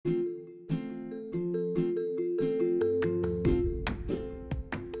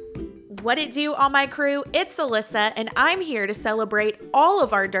What it do, all my crew? It's Alyssa, and I'm here to celebrate all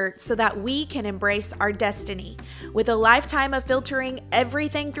of our dirt so that we can embrace our destiny. With a lifetime of filtering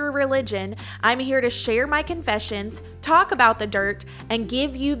everything through religion, I'm here to share my confessions, talk about the dirt, and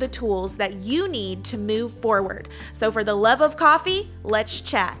give you the tools that you need to move forward. So for the love of coffee, let's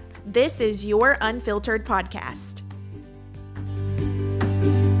chat. This is your Unfiltered Podcast.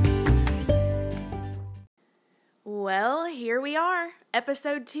 Well, here we are,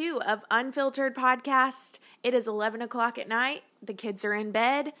 episode 2 of Unfiltered Podcast. It is 11 o'clock at night. The kids are in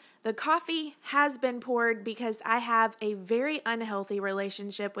bed. The coffee has been poured because I have a very unhealthy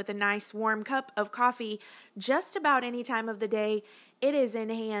relationship with a nice warm cup of coffee just about any time of the day. It is in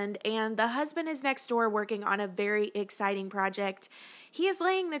hand, and the husband is next door working on a very exciting project. He is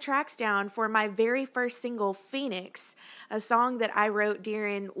laying the tracks down for my very first single, Phoenix, a song that I wrote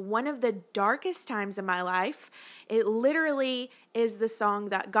during one of the darkest times in my life. It literally is the song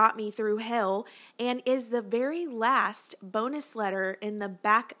that got me through hell and is the very last bonus letter in the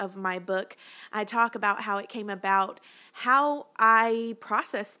back of my book. I talk about how it came about, how I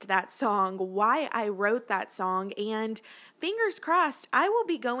processed that song, why I wrote that song, and fingers crossed, I will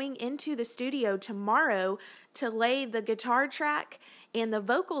be going into the studio tomorrow to lay the guitar track and the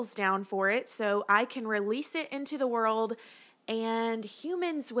vocals down for it so I can release it into the world and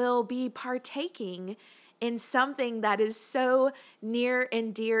humans will be partaking in something that is so near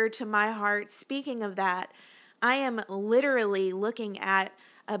and dear to my heart. Speaking of that, I am literally looking at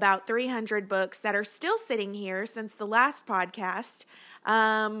about 300 books that are still sitting here since the last podcast.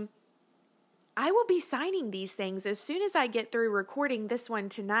 I will be signing these things as soon as I get through recording this one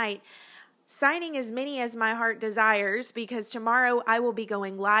tonight. Signing as many as my heart desires, because tomorrow I will be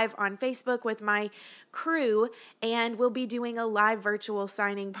going live on Facebook with my crew and we'll be doing a live virtual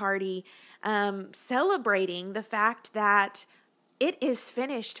signing party, celebrating the fact that it is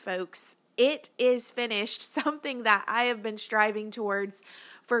finished, folks. It is finished, something that I have been striving towards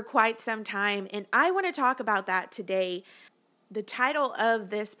for quite some time, and I want to talk about that today. The title of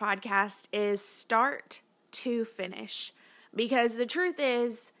this podcast is Start to Finish, because the truth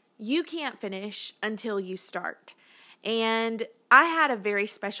is, you can't finish until you start. And I had a very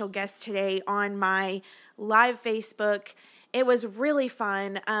special guest today on my live Facebook. It was really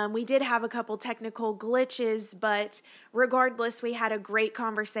fun. We did have a couple technical glitches, but regardless, we had a great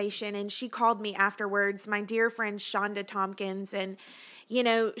conversation, and she called me afterwards, my dear friend Shonda Tompkins, and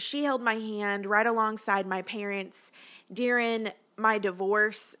she held my hand right alongside my parents during my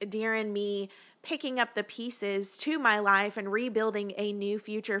divorce, during me picking up the pieces to my life and rebuilding a new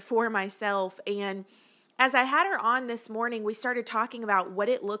future for myself. And as I had her on this morning, we started talking about what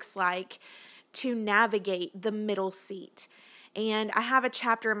it looks like to navigate the middle seat. And I have a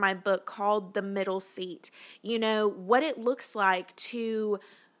chapter in my book called The Middle Seat. What it looks like to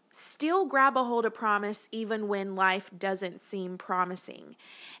still grab a hold of promise even when life doesn't seem promising.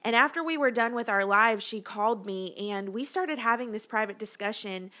 And after we were done with our live, she called me and we started having this private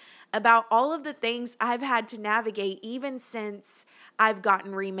discussion about all of the things I've had to navigate even since I've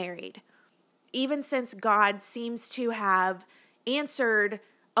gotten remarried. Even since God seems to have answered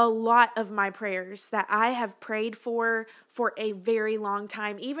a lot of my prayers that I have prayed for a very long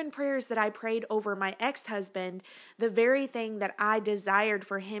time, even prayers that I prayed over my ex-husband, the very thing that I desired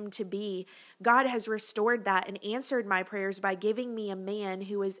for him to be. God has restored that and answered my prayers by giving me a man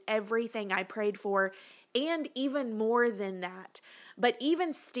who is everything I prayed for and even more than that. But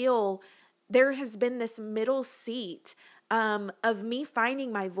even still, there has been this middle seat of me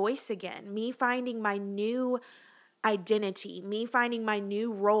finding my voice again, me finding my new identity, me finding my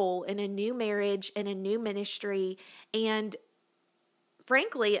new role in a new marriage and a new ministry, and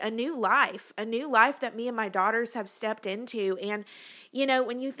frankly, a new life that me and my daughters have stepped into. And,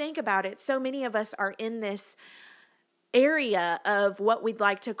 when you think about it, so many of us are in this area of what we'd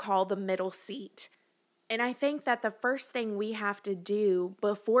like to call the middle seat. And I think that the first thing we have to do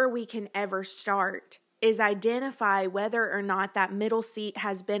before we can ever start is identify whether or not that middle seat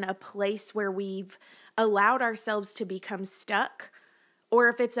has been a place where we've allowed ourselves to become stuck, or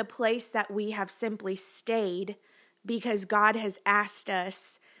if it's a place that we have simply stayed because God has asked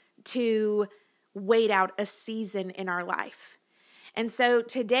us to wait out a season in our life. And so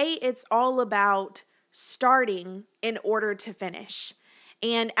today it's all about starting in order to finish.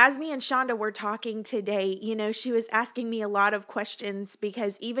 And as me and Shonda were talking today, she was asking me a lot of questions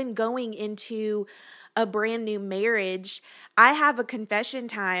because even going into a brand new marriage, I have a confession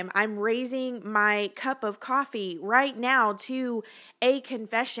time. I'm raising my cup of coffee right now to a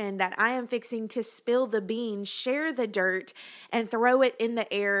confession that I am fixing to spill the beans, share the dirt, and throw it in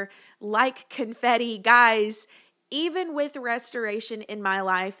the air like confetti. Guys, even with restoration in my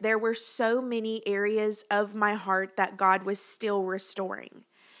life, there were so many areas of my heart that God was still restoring.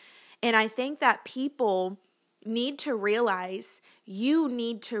 And I think that people need to realize, you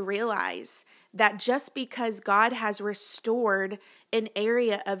need to realize that just because God has restored an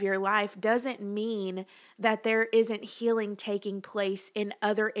area of your life doesn't mean that there isn't healing taking place in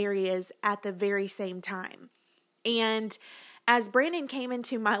other areas at the very same time. And as Brandon came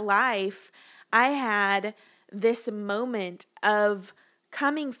into my life, I had this moment of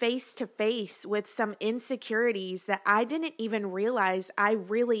coming face to face with some insecurities that I didn't even realize I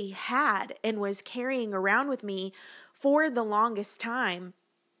really had and was carrying around with me for the longest time.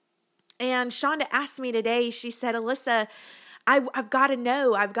 And Shonda asked me today, she said, Alyssa, I've got to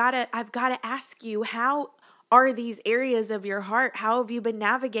know, I've got to ask you, how are these areas of your heart? How have you been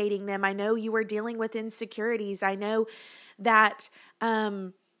navigating them? I know you were dealing with insecurities. I know that,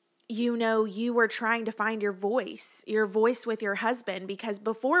 you were trying to find your voice with your husband, because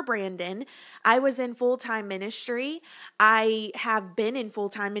before Brandon, I was in full-time ministry. I have been in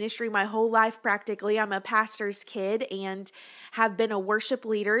full-time ministry my whole life practically. I'm a pastor's kid and have been a worship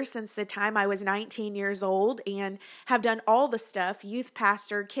leader since the time I was 19 years old, and have done all the stuff: youth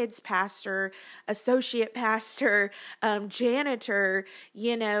pastor, kids pastor, associate pastor, janitor.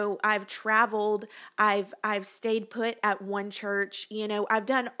 I've traveled. I've stayed put at one church. I've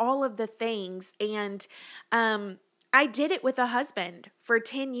done all of the things, and I did it with a husband for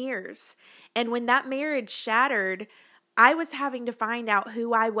 10 years. And when that marriage shattered, I was having to find out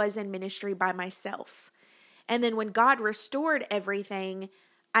who I was in ministry by myself. And then when God restored everything,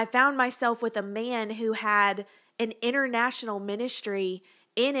 I found myself with a man who had an international ministry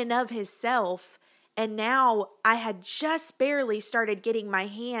in and of himself. And now I had just barely started getting my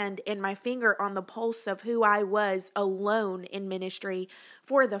hand and my finger on the pulse of who I was alone in ministry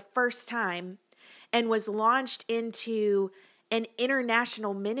for the first time, and was launched into an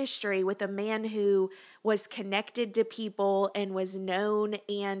international ministry with a man who was connected to people and was known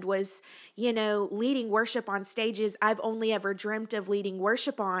and was, leading worship on stages I've only ever dreamt of leading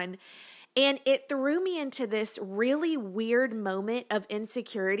worship on. And it threw me into this really weird moment of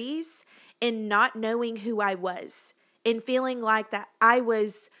insecurities and not knowing who I was, and feeling like that I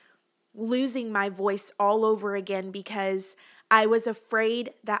was losing my voice all over again because I was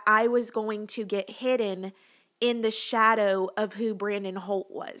afraid that I was going to get hidden in the shadow of who Brandon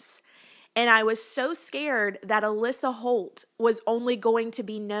Holt was. And I was so scared that Alyssa Holt was only going to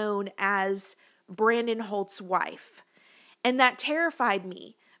be known as Brandon Holt's wife. And that terrified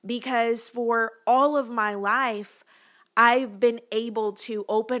me, because for all of my life, I've been able to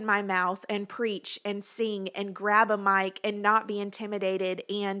open my mouth and preach and sing and grab a mic and not be intimidated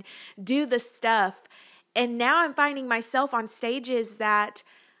and do the stuff. And now I'm finding myself on stages that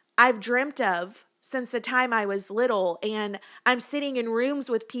I've dreamt of since the time I was little. And I'm sitting in rooms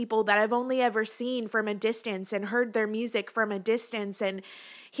with people that I've only ever seen from a distance and heard their music from a distance. And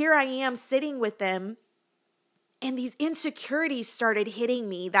here I am sitting with them. And these insecurities started hitting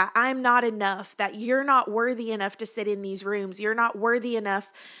me, that I'm not enough, that you're not worthy enough to sit in these rooms. You're not worthy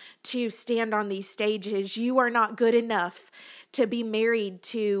enough to stand on these stages. You are not good enough to be married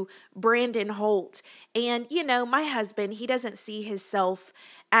to Brandon Holt. And, my husband, he doesn't see himself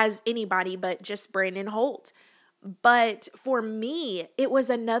as anybody but just Brandon Holt. But for me, it was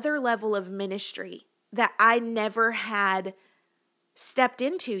another level of ministry that I never had stepped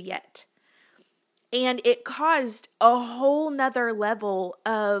into yet. And it caused a whole nother level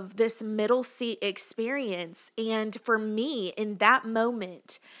of this middle seat experience. And for me, in that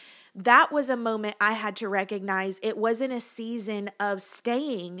moment, that was a moment I had to recognize it wasn't a season of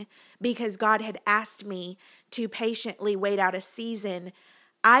staying because God had asked me to patiently wait out a season.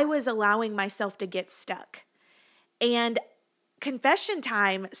 I was allowing myself to get stuck. And confession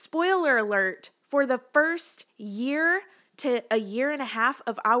time, spoiler alert, for the first year to a year and a half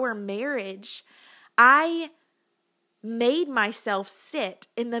of our marriage, I made myself sit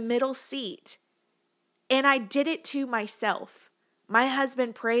in the middle seat, and I did it to myself. My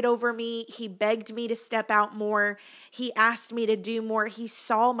husband prayed over me. He begged me to step out more. He asked me to do more. He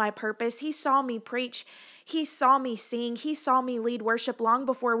saw my purpose. He saw me preach. He saw me sing. He saw me lead worship long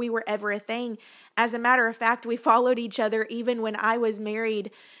before we were ever a thing. As a matter of fact, we followed each other even when I was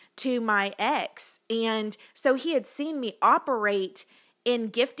married to my ex. And so he had seen me operate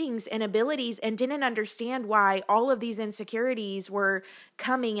in giftings and abilities and didn't understand why all of these insecurities were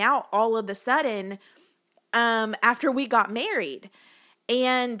coming out all of a sudden after we got married.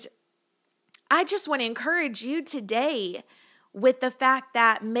 And I just want to encourage you today, with the fact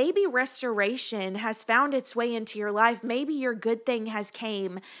that maybe restoration has found its way into your life. Maybe your good thing has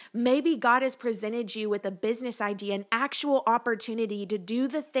came. Maybe God has presented you with a business idea, an actual opportunity to do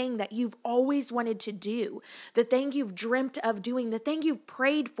the thing that you've always wanted to do, the thing you've dreamt of doing, the thing you've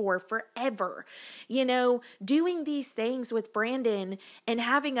prayed for forever. You know, doing these things with Brandon and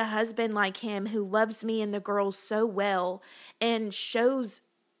having a husband like him who loves me and the girls so well and shows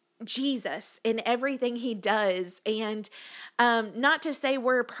Jesus in everything he does. And not to say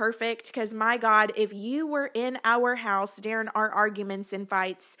we're perfect, because my God, if you were in our house during our arguments and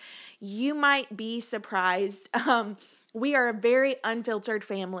fights, you might be surprised. We are a very unfiltered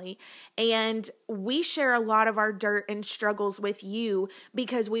family, and we share a lot of our dirt and struggles with you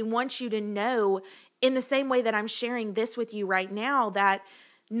because we want you to know, in the same way that I'm sharing this with you right now, that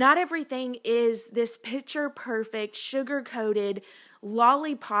not everything is this picture perfect, sugar-coated,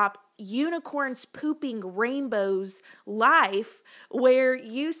 lollipop, unicorns pooping rainbows life where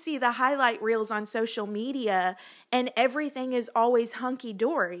you see the highlight reels on social media and everything is always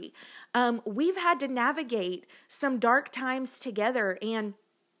hunky-dory. We've had to navigate some dark times together, and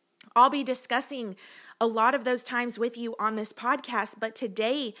I'll be discussing a lot of those times with you on this podcast. But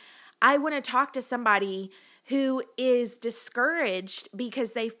today I want to talk to somebody who is discouraged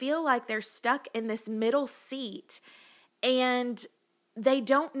because they feel like they're stuck in this middle seat and they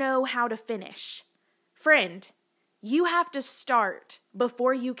don't know how to finish. Friend, you have to start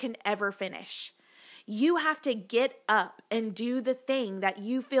before you can ever finish. You have to get up and do the thing that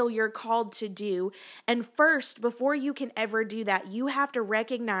you feel you're called to do. And first, before you can ever do that, you have to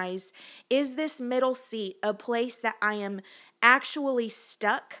recognize, is this middle seat a place that I am actually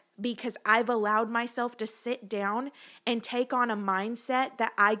stuck because I've allowed myself to sit down and take on a mindset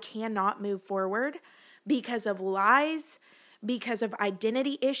that I cannot move forward because of lies, because of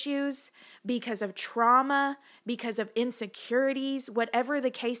identity issues, because of trauma, because of insecurities, whatever the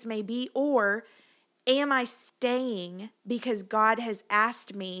case may be? Or am I staying because God has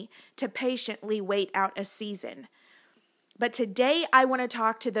asked me to patiently wait out a season? But today I want to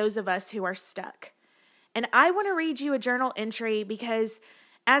talk to those of us who are stuck. And I want to read you a journal entry because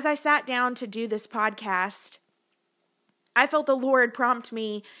as I sat down to do this podcast, I felt the Lord prompt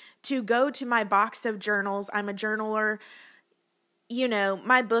me to go to my box of journals. I'm a journaler. You know,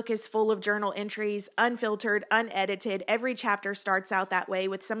 my book is full of journal entries, unfiltered, unedited. Every chapter starts out that way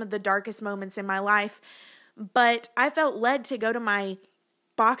with some of the darkest moments in my life. But I felt led to go to my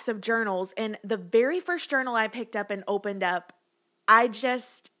box of journals. And the very first journal I picked up and opened up, I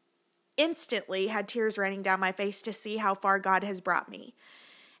just instantly had tears running down my face to see how far God has brought me.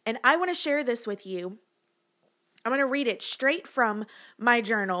 And I want to share this with you. I'm going to read it straight from my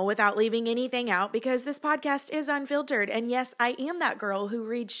journal without leaving anything out because this podcast is unfiltered. And yes, I am that girl who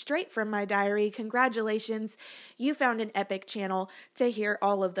reads straight from my diary. Congratulations. You found an epic channel to hear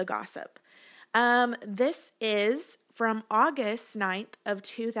all of the gossip. This is from August 9th of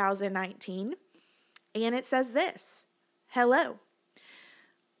 2019. And it says this: hello.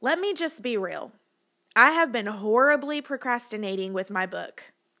 Let me just be real. I have been horribly procrastinating with my book.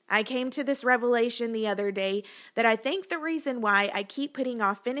 I came to this revelation the other day that I think the reason why I keep putting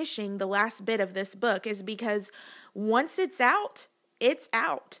off finishing the last bit of this book is because once it's out, it's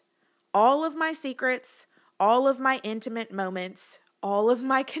out. All of my secrets, all of my intimate moments, all of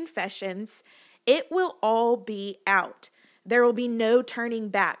my confessions, it will all be out. There will be no turning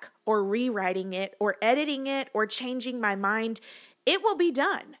back or rewriting it or editing it or changing my mind. It will be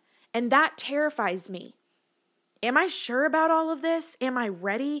done. And that terrifies me. Am I sure about all of this? Am I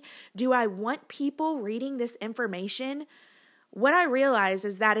ready? Do I want people reading this information? What I realize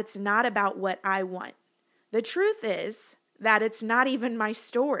is that it's not about what I want. The truth is that it's not even my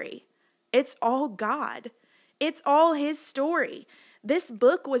story. It's all God. It's all His story. This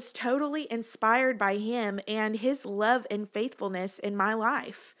book was totally inspired by Him and His love and faithfulness in my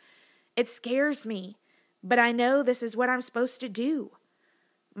life. It scares me, but I know this is what I'm supposed to do.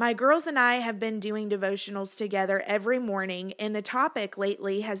 My girls and I have been doing devotionals together every morning, and the topic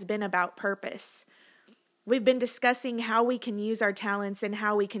lately has been about purpose. We've been discussing how we can use our talents and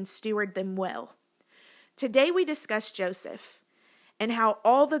how we can steward them well. Today we discuss Joseph and how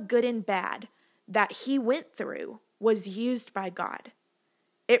all the good and bad that he went through was used by God.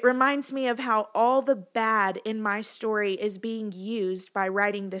 It reminds me of how all the bad in my story is being used by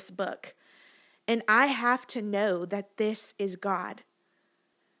writing this book. And I have to know that this is God.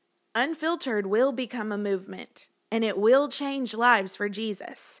 Unfiltered will become a movement, and it will change lives for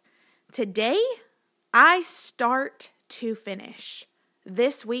Jesus. Today, I start to finish.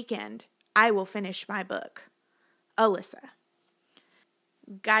 This weekend, I will finish my book. Alyssa.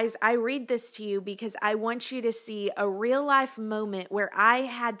 Guys, I read this to you because I want you to see a real life moment where I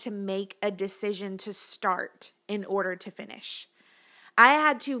had to make a decision to start in order to finish. I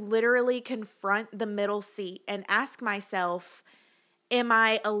had to literally confront the middle seat and ask myself, am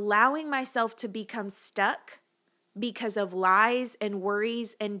I allowing myself to become stuck because of lies and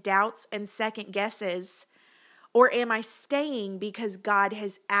worries and doubts and second guesses? Or am I staying because God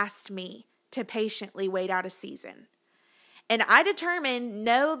has asked me to patiently wait out a season? And I determined,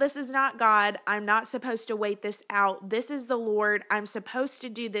 no, this is not God. I'm not supposed to wait this out. This is the Lord. I'm supposed to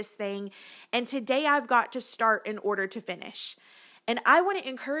do this thing. And today I've got to start in order to finish. And I want to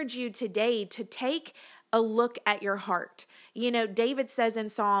encourage you today to take a look at your heart. You know, David says in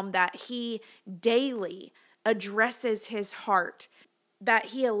Psalm that he daily addresses his heart, that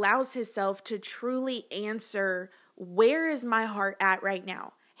he allows himself to truly answer, where is my heart at right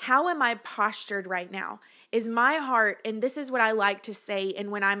now? How am I postured right now? Is my heart, and this is what I like to say,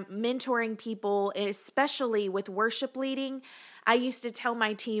 and when I'm mentoring people, especially with worship leading, I used to tell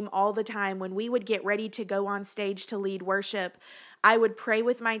my team all the time when we would get ready to go on stage to lead worship, I would pray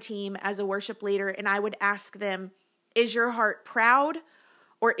with my team as a worship leader and I would ask them, is your heart proud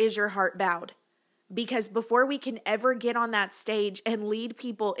or is your heart bowed? Because before we can ever get on that stage and lead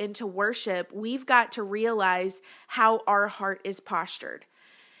people into worship, we've got to realize how our heart is postured.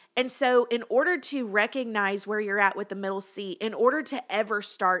 And so in order to recognize where you're at with the middle seat, in order to ever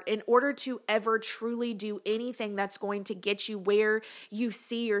start, in order to ever truly do anything that's going to get you where you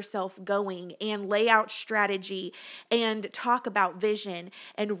see yourself going and lay out strategy and talk about vision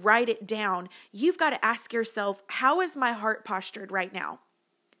and write it down, you've got to ask yourself, how is my heart postured right now?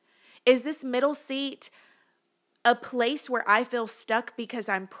 Is this middle seat a place where I feel stuck because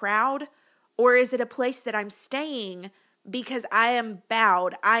I'm proud? Or is it a place that I'm staying because I am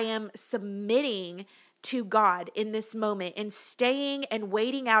bowed, I am submitting to God in this moment and staying and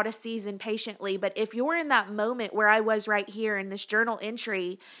waiting out a season patiently? But if you're in that moment where I was right here in this journal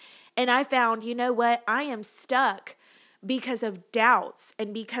entry, and I found, you know what, I am stuck because of doubts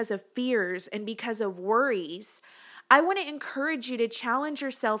and because of fears and because of worries, I want to encourage you to challenge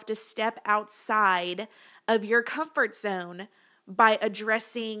yourself to step outside of your comfort zone by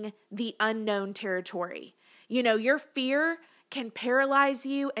addressing the unknown territory. You know, your fear can paralyze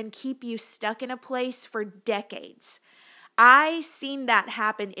you and keep you stuck in a place for decades. I seen that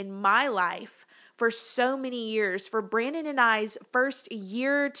happen in my life for so many years. For Brandon and I's first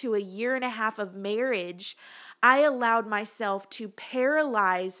year to a year and a half of marriage, I allowed myself to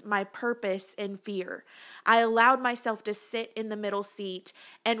paralyze my purpose in fear. I allowed myself to sit in the middle seat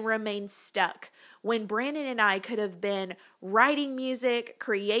and remain stuck when Brandon and I could have been writing music,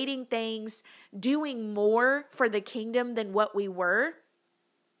 creating things, doing more for the kingdom than what we were.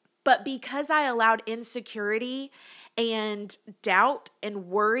 But because I allowed insecurity and doubt and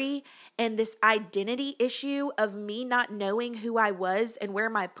worry and this identity issue of me not knowing who I was and where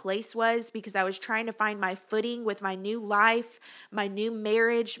my place was, because I was trying to find my footing with my new life, my new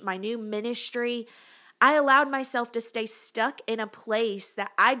marriage, my new ministry, I allowed myself to stay stuck in a place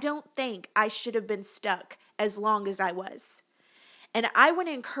that I don't think I should have been stuck as long as I was. And I want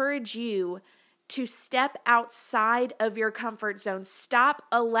to encourage you to step outside of your comfort zone. Stop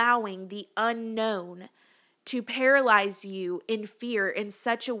allowing the unknown to paralyze you in fear in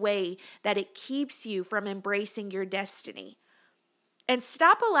such a way that it keeps you from embracing your destiny. And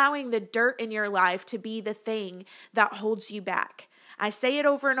stop allowing the dirt in your life to be the thing that holds you back. I say it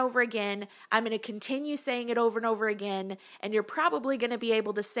over and over again. I'm going to continue saying it over and over again. And you're probably going to be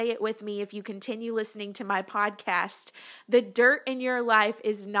able to say it with me if you continue listening to my podcast. The dirt in your life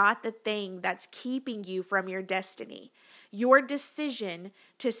is not the thing that's keeping you from your destiny. Your decision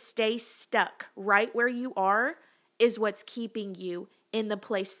to stay stuck right where you are is what's keeping you in the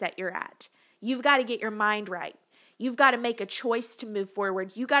place that you're at. You've got to get your mind right. You've got to make a choice to move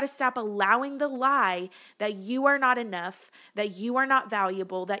forward. You got to stop allowing the lie that you are not enough, that you are not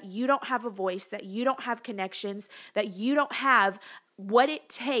valuable, that you don't have a voice, that you don't have connections, that you don't have what it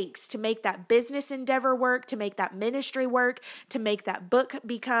takes to make that business endeavor work, to make that ministry work, to make that book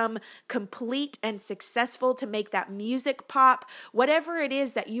become complete and successful, to make that music pop. Whatever it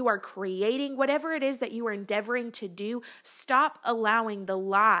is that you are creating, whatever it is that you are endeavoring to do, stop allowing the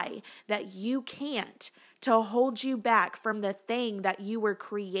lie that you can't to hold you back from the thing that you were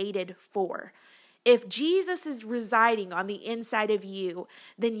created for. If Jesus is residing on the inside of you,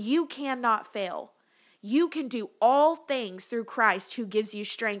 then you cannot fail. You can do all things through Christ who gives you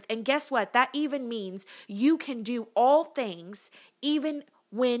strength. And guess what? That even means you can do all things even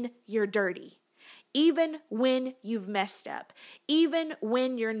when you're dirty. Even when you've messed up, even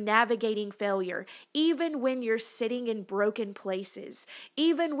when you're navigating failure, even when you're sitting in broken places,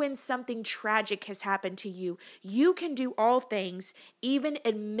 even when something tragic has happened to you, you can do all things, even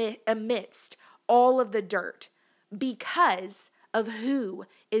amidst all of the dirt, because of who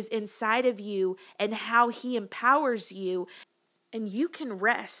is inside of you and how he empowers you. And you can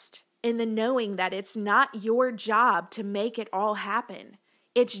rest in the knowing that it's not your job to make it all happen.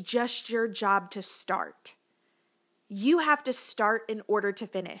 It's just your job to start. You have to start in order to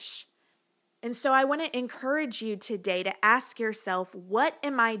finish. And so I want to encourage you today to ask yourself, what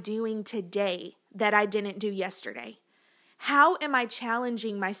am I doing today that I didn't do yesterday? How am I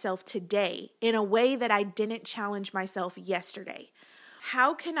challenging myself today in a way that I didn't challenge myself yesterday?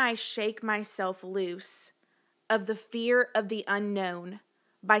 How can I shake myself loose of the fear of the unknown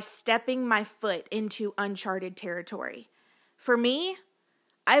by stepping my foot into uncharted territory? For me,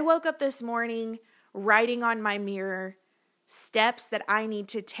 I woke up this morning writing on my mirror steps that I need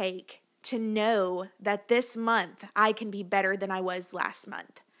to take to know that this month I can be better than I was last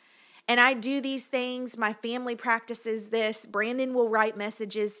month. And I do these things. My family practices this. Brandon will write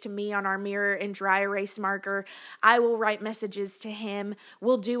messages to me on our mirror in dry erase marker. I will write messages to him.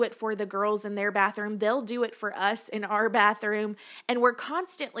 We'll do it for the girls in their bathroom. They'll do it for us in our bathroom. And we're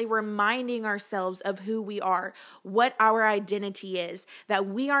constantly reminding ourselves of who we are, what our identity is, that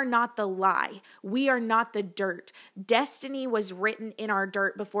we are not the lie. We are not the dirt. Destiny was written in our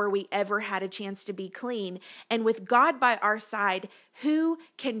dirt before we ever had a chance to be clean. And with God by our side, who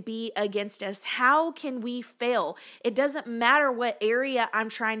can be against us? How can we fail? It doesn't matter what area I'm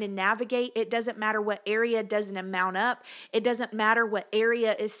trying to navigate. It doesn't matter what area doesn't amount up. It doesn't matter what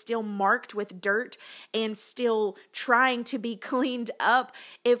area is still marked with dirt and still trying to be cleaned up.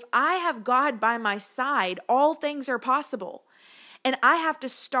 If I have God by my side, all things are possible. And I have to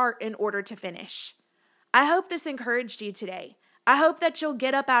start in order to finish. I hope this encouraged you today. I hope that you'll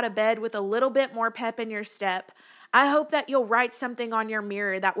get up out of bed with a little bit more pep in your step. I hope that you'll write something on your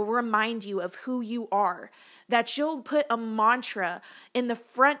mirror that will remind you of who you are, that you'll put a mantra in the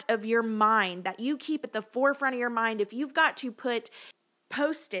front of your mind, that you keep at the forefront of your mind. If you've got to put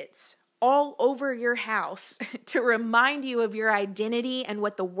Post-its all over your house to remind you of your identity and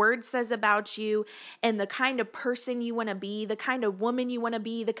what the word says about you and the kind of person you want to be, the kind of woman you want to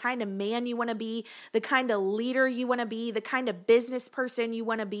be, the kind of man you want to be, the kind of leader you want to be, the kind of business person you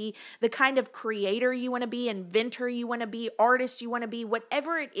want to be, the kind of creator you want to be, inventor you want to be, artist you want to be,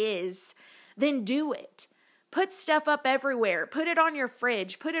 whatever it is, then do it. Put stuff up everywhere. Put it on your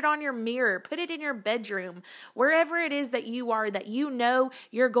fridge. Put it on your mirror. Put it in your bedroom. Wherever it is that you are, that you know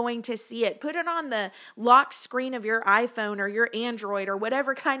you're going to see it. Put it on the lock screen of your iPhone or your Android or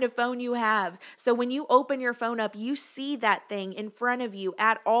whatever kind of phone you have. So when you open your phone up, you see that thing in front of you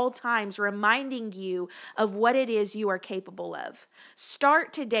at all times, reminding you of what it is you are capable of.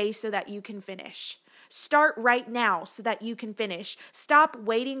 Start today so that you can finish. Start right now so that you can finish. Stop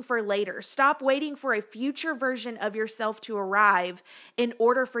waiting for later. Stop waiting for a future version of yourself to arrive in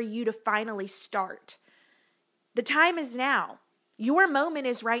order for you to finally start. The time is now. Your moment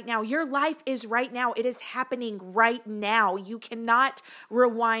is right now. Your life is right now. It is happening right now. You cannot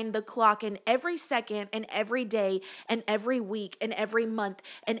rewind the clock. And every second and every day and every week and every month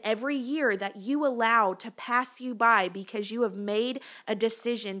and every year that you allow to pass you by because you have made a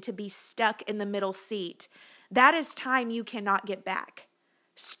decision to be stuck in the middle seat, that is time you cannot get back.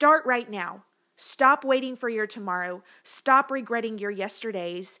 Start right now. Stop waiting for your tomorrow. Stop regretting your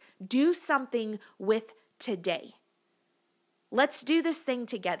yesterdays. Do something with today. Let's do this thing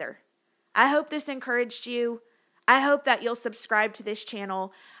together. I hope this encouraged you. I hope that you'll subscribe to this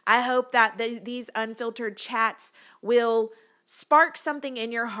channel. I hope that these unfiltered chats will spark something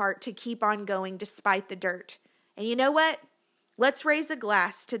in your heart to keep on going despite the dirt. And you know what? Let's raise a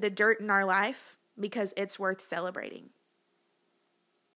glass to the dirt in our life because it's worth celebrating.